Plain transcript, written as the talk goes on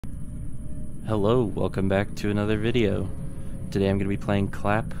Hello, welcome back to another video. Today I'm going to be playing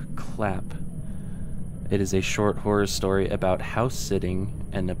Clap Clap. It is a short horror story about house sitting,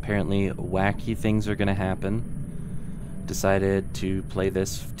 and apparently wacky things are going to happen. Decided to play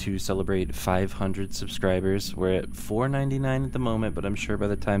this to celebrate 500 subscribers. We're at $4.99 at the moment, but I'm sure by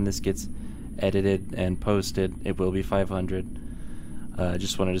the time this gets edited and posted, it will be 500.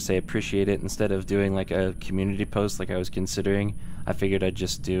 Just wanted to say appreciate it. Instead of doing like a community post like I was considering, I figured I'd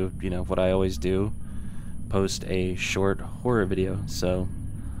just do, what I always do, post a short horror video. So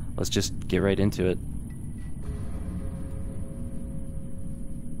let's just get right into it.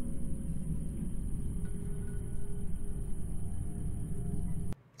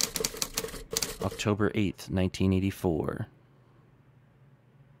 October 8th, 1984.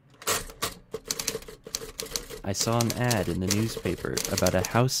 I saw an ad in the newspaper about a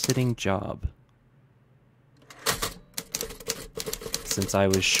house-sitting job. Since I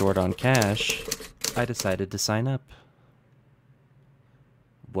was short on cash, I decided to sign up.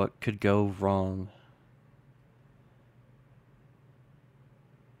 What could go wrong?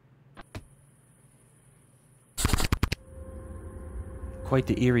 Quite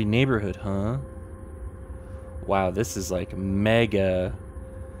the eerie neighborhood, huh? Wow, this is like mega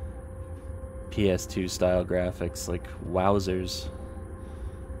PS2 style graphics, like wowzers.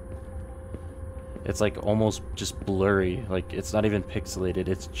 It's like almost just blurry, like it's not even pixelated,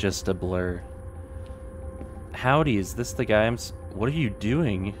 it's just a blur. Howdy, is this the guy what are you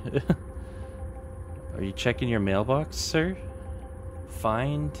doing? Are you checking your mailbox, sir?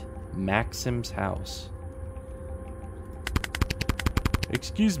 Find Maksim's house.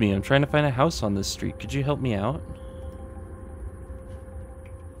 Excuse me, I'm trying to find a house on this street. Could you help me out?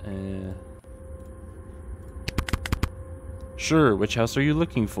 Sure, which house are you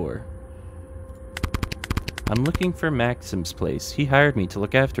looking for? I'm looking for Maksim's place. He hired me to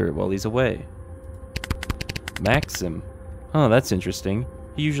look after it while he's away. Maksim? Oh, that's interesting.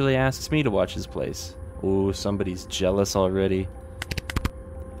 He usually asks me to watch his place. Oh, somebody's jealous already.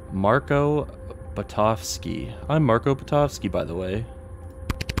 Marko Botovsky. I'm Marko Botovsky, by the way.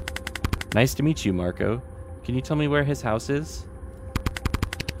 Nice to meet you, Marko. Can you tell me where his house is?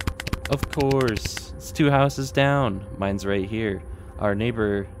 Of course. It's 2 houses down. Mine's right here. Our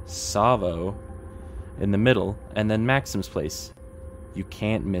neighbor, Savo, in the middle, and then Maksim's place. You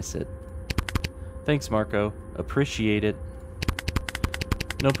can't miss it. Thanks, Marko. Appreciate it.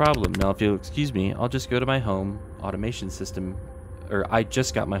 No problem. Now, if you'll excuse me, I'll just go to my home automation system. I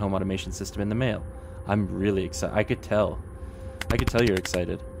just got my home automation system in the mail. I'm really excited. I could tell you're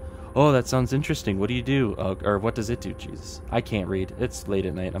excited. Oh, that sounds interesting. What do you do? Or what does it do? Jesus. I can't read. It's late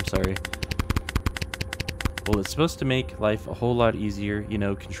at night. I'm sorry. Well, it's supposed to make life a whole lot easier,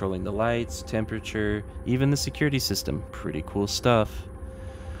 controlling the lights, temperature, even the security system. Pretty cool stuff.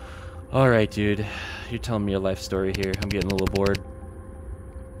 Alright, dude. You're telling me your life story here. I'm getting a little bored.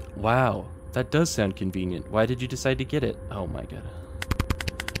 Wow, that does sound convenient. Why did you decide to get it? Oh my god.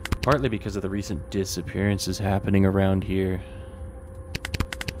 Partly because of the recent disappearances happening around here.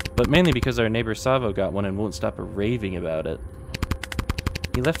 But mainly because our neighbor Savo got one and won't stop raving about it.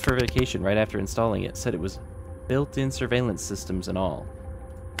 He left for vacation right after installing it, said it was built-in surveillance systems and all.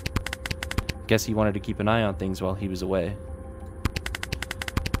 Guess he wanted to keep an eye on things while he was away.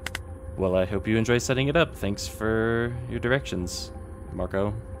 Well, I hope you enjoy setting it up. Thanks for your directions,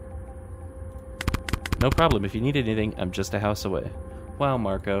 Marko. No problem. If you need anything, I'm just a house away. Wow,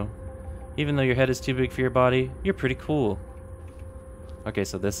 Marko. Even though your head is too big for your body, you're pretty cool. Okay,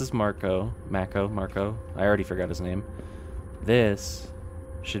 so this is Marko. Marko. I already forgot his name. This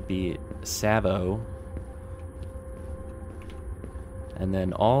should be Savo. And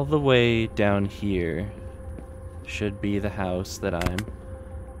then all the way down here should be the house that I'm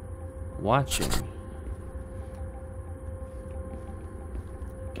watching.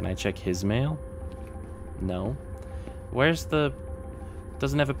 Can I check his mail? No. Where's the...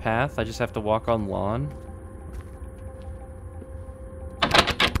 Doesn't have a path? I just have to walk on lawn?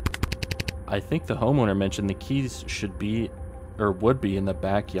 I think the homeowner mentioned the keys should be, or would be, in the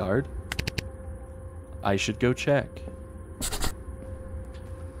backyard. I should go check.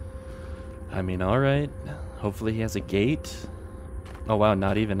 I mean, alright. Hopefully he has a gate. Oh wow,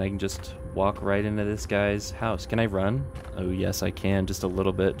 not even. I can just walk right into this guy's house. Can I run? Oh yes, I can. Just a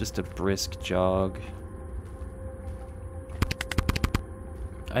little bit. Just a brisk jog.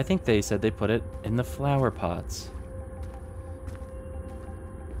 I think they said they put it in the flower pots.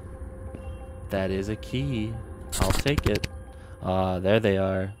 That is a key. I'll take it. Ah, there they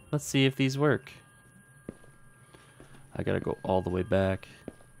are. Let's see if these work. I gotta go all the way back.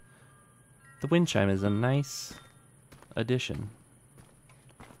 The wind chime is a nice addition.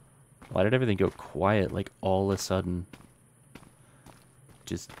 Why did everything go quiet like all of a sudden?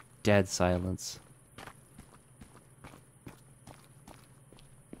 Just dead silence.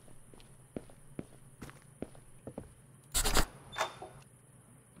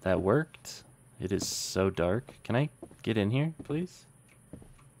 That worked. It is so dark. Can I get in here, please?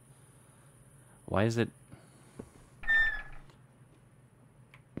 Why is it...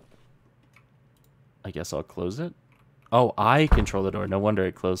 I guess I'll close it. Oh, I control the door. No wonder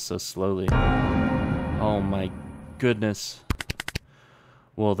it closed so slowly. Oh my goodness.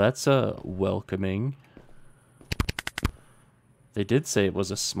 Well, that's welcoming. They did say it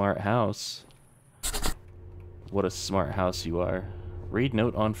was a smart house. What a smart house you are. Read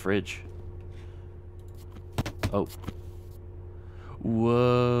note on fridge. Oh.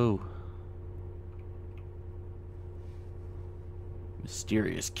 Whoa.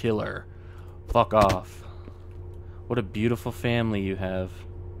 Mysterious killer. Fuck off. What a beautiful family you have.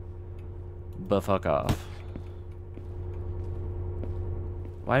 But fuck off.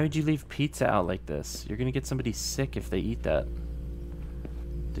 Why would you leave pizza out like this? You're gonna get somebody sick if they eat that.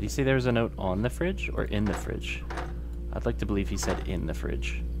 Did he say there was a note on the fridge or in the fridge? I'd like to believe he said in the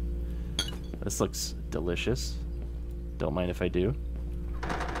fridge. This looks delicious. Don't mind if I do.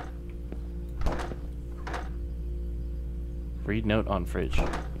 Read note on fridge.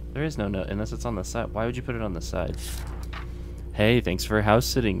 There is no note unless it's on the side. Why would you put it on the side? Hey, thanks for house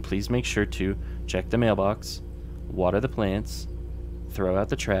sitting. Please make sure to check the mailbox, water the plants, throw out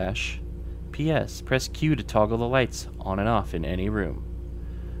the trash. P.S. Press Q to toggle the lights on and off in any room.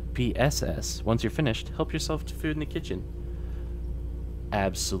 P.S.S. Once you're finished, help yourself to food in the kitchen.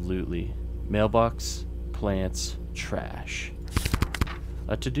 Absolutely. Mailbox, plants, trash.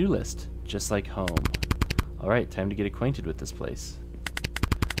 A to-do list, just like home. Alright, time to get acquainted with this place.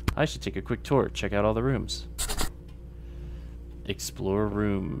 I should take a quick tour, check out all the rooms. Explore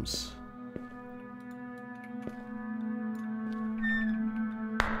rooms.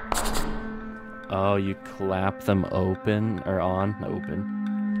 Oh, you clap them open, or on, open.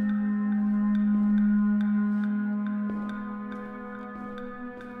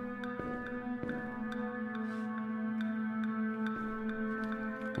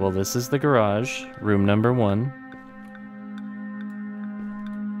 Well, this is the garage, room number 1.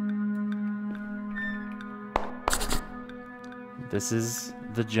 This is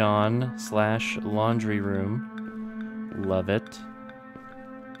the John/laundry room. Love it.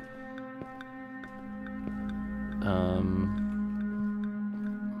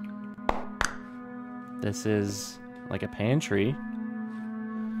 This is like a pantry.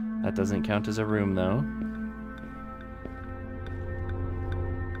 That doesn't count as a room, though.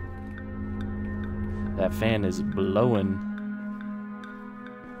 That fan is blowing.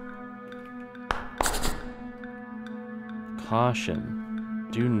 Caution.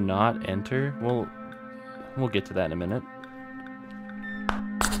 Do not enter. Well, we'll get to that in a minute.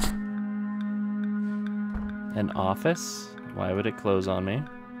 An office? Why would it close on me?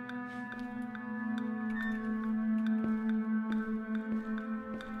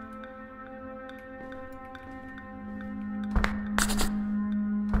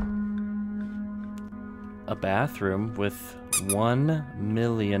 A bathroom with 1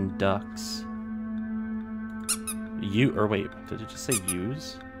 million ducks. Or wait, did it just say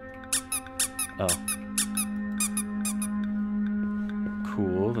use? Oh.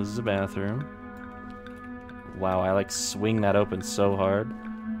 Cool, this is a bathroom. Wow, I like swing that open so hard.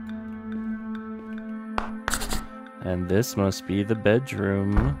 And this must be the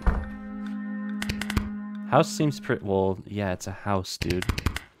bedroom. House seems pretty, well, yeah, it's a house, dude.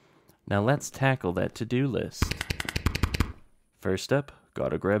 Now let's tackle that to-do list. First up,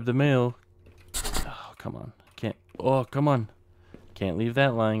 gotta grab the mail. Oh, come on. Can't, oh, come on. Can't leave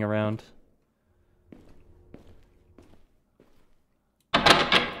that lying around.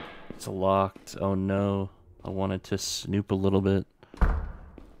 It's locked. Oh no. I wanted to snoop a little bit.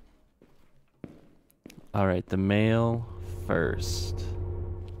 Alright, the mail first.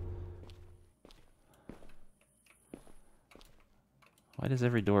 Why does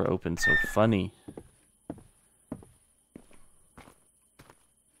every door open so funny?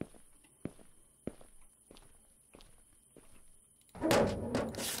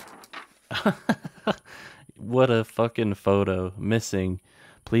 What a fucking photo. Missing.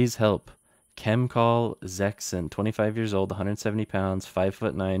 Please help. Chemcall Zexon, 25 years old, 170 pounds,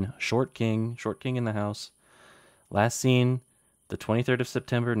 5'9", short king in the house. Last seen the 23rd of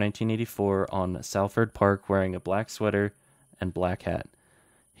September, 1984 on Salford Park wearing a black sweater and black hat.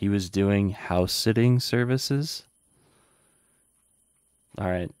 He was doing house sitting services.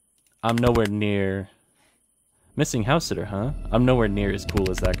 All right. I'm nowhere near Missing house sitter, huh? I'm nowhere near as cool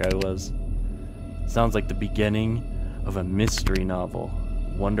as that guy was. Sounds like the beginning of a mystery novel.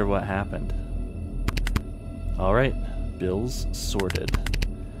 Wonder what happened. Alright, bills sorted.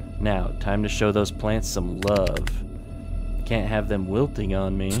 Now, time to show those plants some love. Can't have them wilting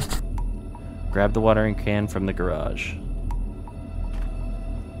on me. Grab the watering can from the garage.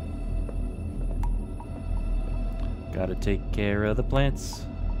 Gotta take care of the plants.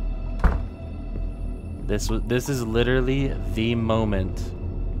 This is literally the moment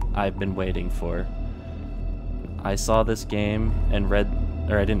I've been waiting for. I saw this game and read,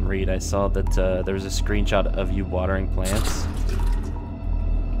 or I didn't read, I saw that there was a screenshot of you watering plants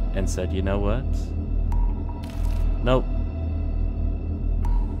and said, you know what? Nope.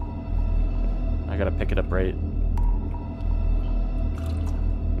 I gotta pick it up right.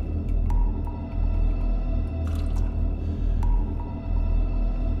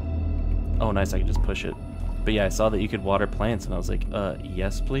 Oh, nice, I can just push it. But yeah, I saw that you could water plants, and I was like,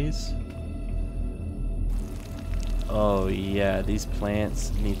 yes, please? Oh, yeah, these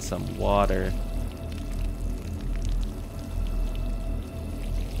plants need some water.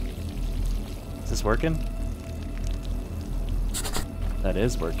 Is this working? That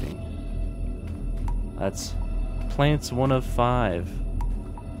is working. That's plants 1 of 5.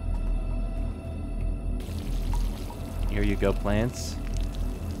 Here you go, plants.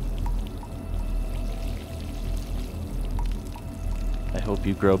 I hope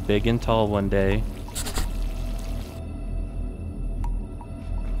you grow big and tall one day.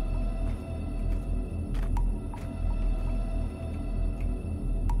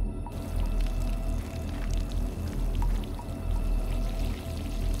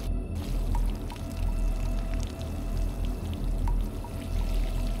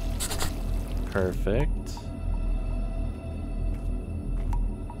 Perfect.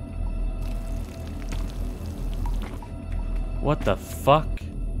 What the fuck?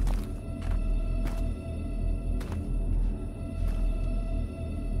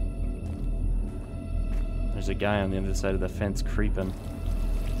 There's a guy on the other side of the fence creeping.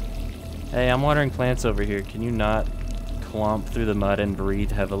 Hey, I'm watering plants over here. Can you not clomp through the mud and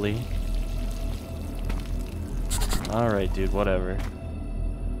breathe heavily? Alright, dude, whatever.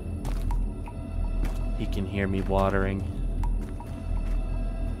 He can hear me watering.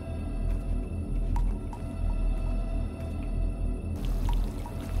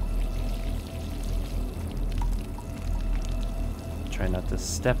 Try not to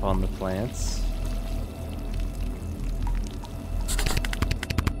step on the plants.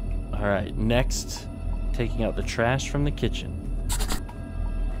 Alright, next, taking out the trash from the kitchen.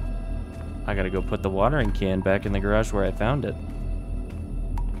 I gotta go put the watering can back in the garage where I found it.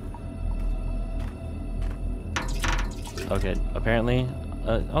 Okay, apparently,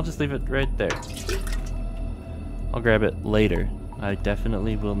 I'll just leave it right there. I'll grab it later. I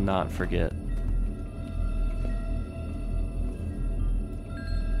definitely will not forget.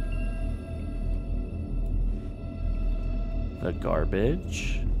 The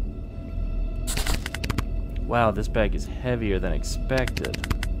garbage. Wow, this bag is heavier than expected.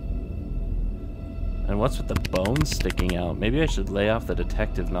 And what's with the bones sticking out? Maybe I should lay off the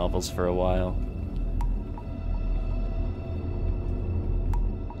detective novels for a while.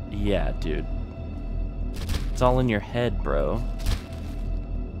 Yeah, dude. It's all in your head, bro.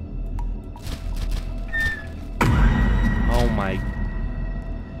 Oh my...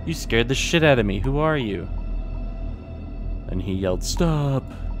 You scared the shit out of me. Who are you? And he yelled, stop!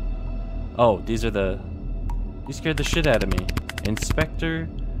 Oh, these are the... You scared the shit out of me. Inspector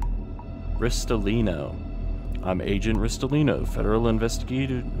Ristolino. I'm Agent Ristolino, Federal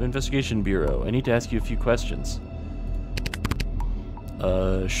Investigation Bureau. I need to ask you a few questions.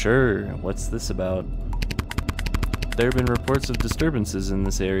 Sure. What's this about? There have been reports of disturbances in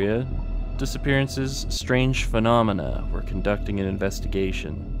this area. Disappearances, strange phenomena. We're conducting an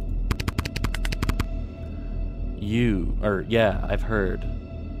investigation. Yeah, I've heard.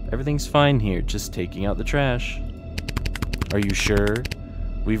 Everything's fine here, just taking out the trash. Are you sure?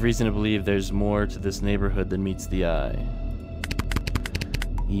 We've reason to believe there's more to this neighborhood than meets the eye.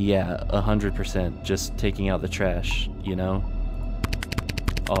 Yeah, 100%. Just taking out the trash, you know?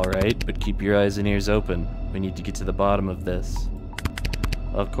 Alright, but keep your eyes and ears open. We need to get to the bottom of this.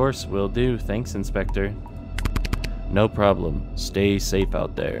 Of course, will do. Thanks, Inspector. No problem. Stay safe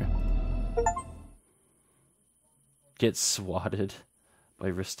out there. Get swatted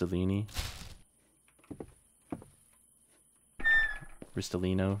by Ristolini.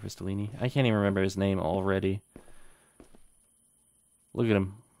 Ristolini. I can't even remember his name already. Look at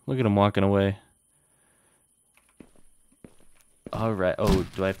him. Look at him walking away. Alright. Oh,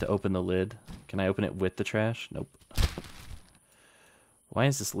 do I have to open the lid? Can I open it with the trash? Nope. Why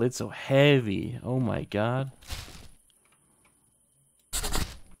is this lid so heavy? Oh my god.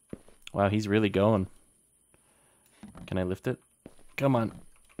 Wow, he's really going. Can I lift it? Come on.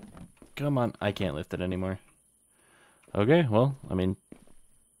 Come on. I can't lift it anymore. Okay, well, I mean,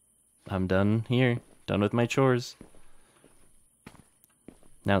 I'm done here. Done with my chores.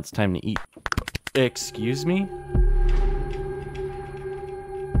 Now it's time to eat. Excuse me?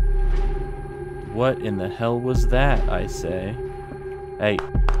 What in the hell was that, I say? Hey.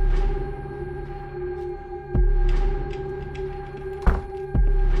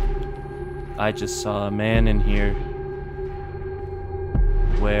 I just saw a man in here.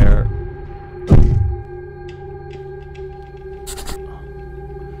 Where...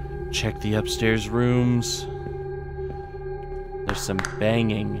 Check the upstairs rooms. There's some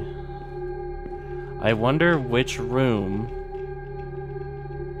banging. I wonder which room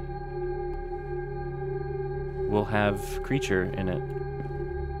will have creature in it.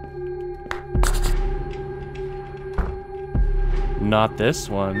 Not this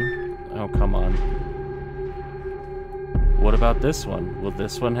one. Oh, come on. What about this one? Will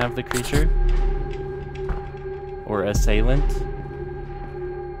this one have the creature? Or assailant?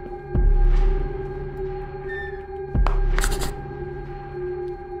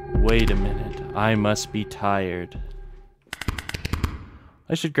 Wait a minute. I must be tired.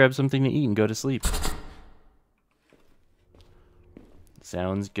 I should grab something to eat and go to sleep.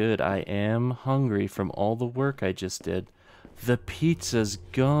 Sounds good. I am hungry from all the work I just did. The pizza's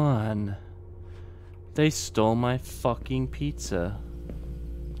gone. They stole my fucking pizza.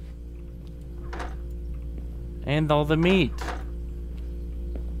 And all the meat.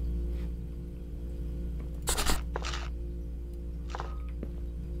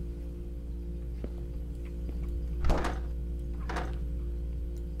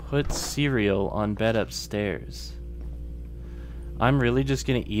 Put cereal on bed upstairs. I'm really just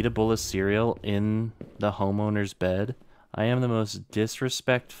gonna eat a bowl of cereal in the homeowner's bed? I am the most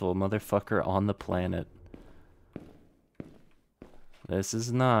disrespectful motherfucker on the planet. This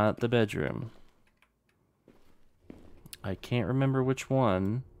is not the bedroom. I can't remember which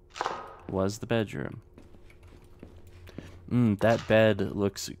one was the bedroom. That bed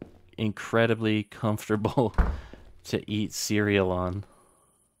looks incredibly comfortable to eat cereal on.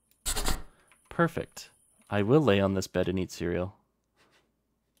 Perfect. I will lay on this bed and eat cereal.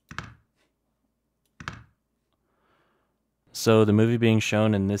 So the movie being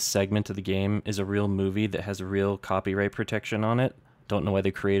shown in this segment of the game is a real movie that has a real copyright protection on it. Don't know why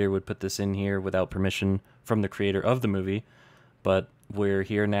the creator would put this in here without permission from the creator of the movie. But we're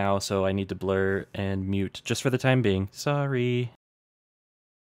here now, so I need to blur and mute just for the time being. Sorry.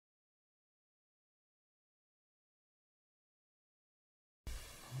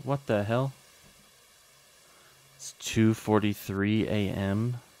 What the hell? It's 2:43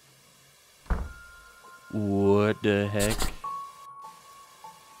 a.m. What the heck?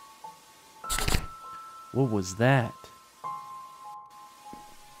 What was that?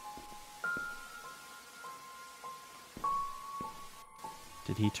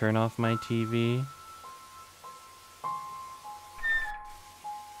 Did he turn off my TV?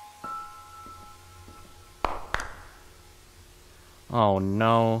 Oh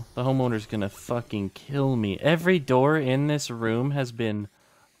no, the homeowner's gonna fucking kill me. Every door in this room has been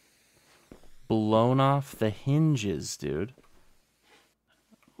blown off the hinges, dude.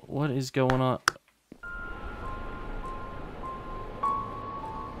 What is going on?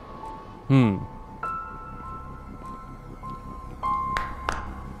 You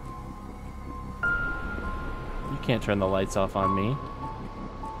can't turn the lights off on me.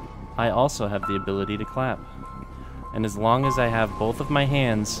 I also have the ability to clap. And as long as I have both of my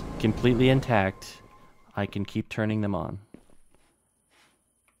hands completely intact, I can keep turning them on.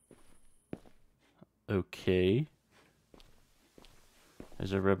 Okay.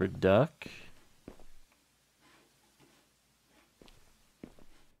 There's a rubber duck.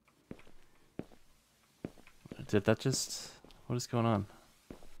 Did that just... What is going on?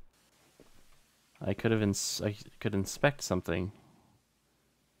 I could inspect something.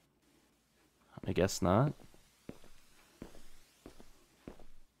 I guess not.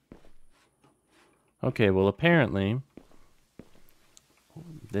 Okay, well apparently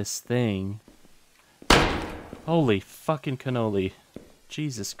this thing... Holy fucking cannoli.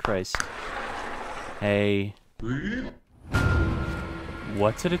 Jesus Christ. Hey.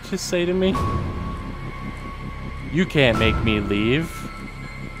 What did it just say to me? You can't make me leave.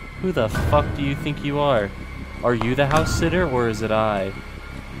 Who the fuck do you think you are? Are you the house sitter or is it I?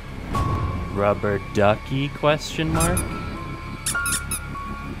 Rubber ducky, question mark?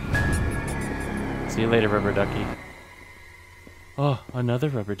 See you later, rubber ducky. Oh, another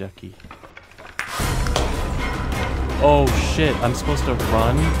rubber ducky. Oh shit, I'm supposed to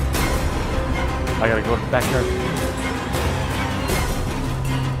run? I gotta go to the backyard.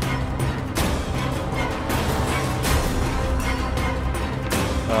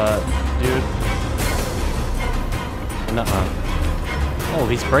 Dude. Nuh-uh. Oh,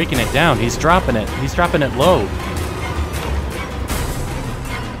 he's breaking it down. He's dropping it. He's dropping it low.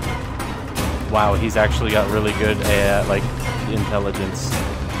 Wow, he's actually got really good, like, intelligence.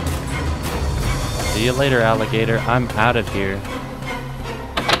 See you later, alligator. I'm out of here.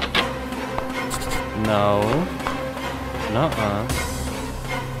 No. Nuh-uh.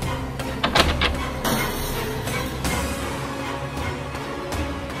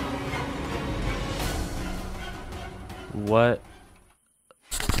 What?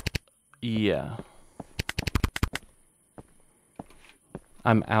 Yeah.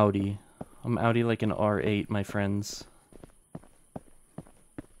 I'm outie. I'm outie like an R8, my friends.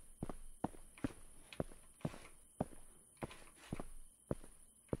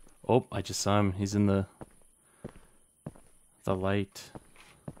 Oh, I just saw him. He's in the light.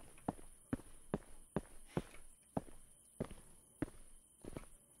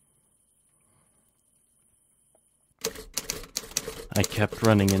 I kept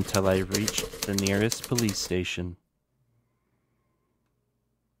running until I reached the nearest police station.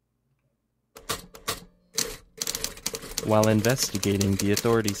 While investigating, the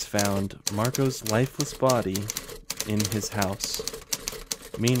authorities found Marko's lifeless body in his house.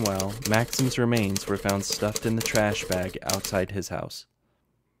 Meanwhile, Maksim's remains were found stuffed in the trash bag outside his house.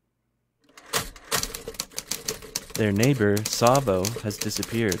 Their neighbor, Savo, has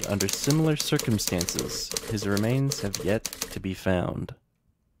disappeared under similar circumstances. His remains have yet to be found.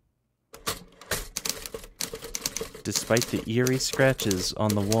 Despite the eerie scratches on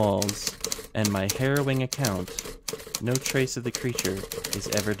the walls and my harrowing account, no trace of the creature is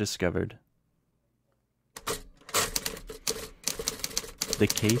ever discovered. The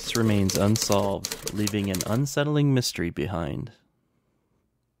case remains unsolved, leaving an unsettling mystery behind.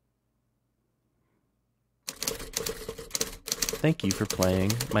 Thank you for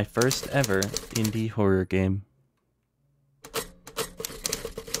playing my first ever indie horror game.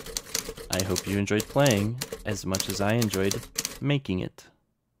 I hope you enjoyed playing as much as I enjoyed making it.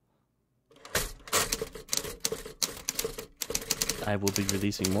 I will be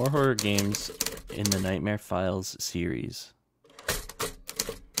releasing more horror games in the Nightmare Files series.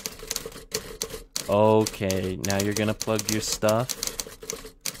 Okay, now you're gonna plug your stuff?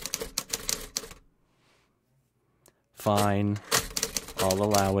 Fine, I'll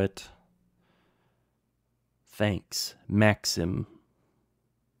allow it. Thanks, Maksim.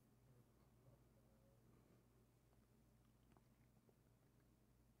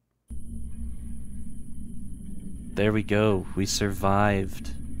 There we go, we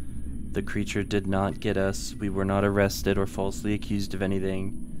survived. The creature did not get us, we were not arrested or falsely accused of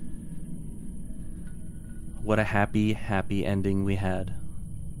anything. What a happy, happy ending we had.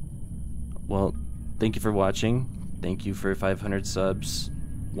 Well, thank you for watching. Thank you for 500 subs.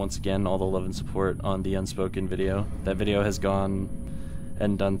 Once again, all the love and support on the Unspoken video. That video has gone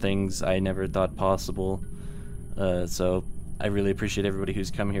and done things I never thought possible. So I really appreciate everybody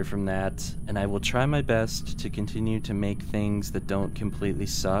who's come here from that. And I will try my best to continue to make things that don't completely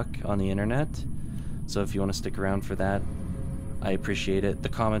suck on the internet. So if you want to stick around for that, I appreciate it. The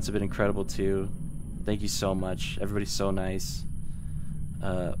comments have been incredible too. Thank you so much. Everybody's so nice.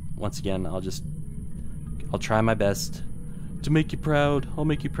 Once again, I'll try my best to make you proud. I'll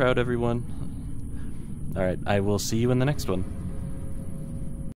make you proud, everyone. Alright, I will see you in the next one.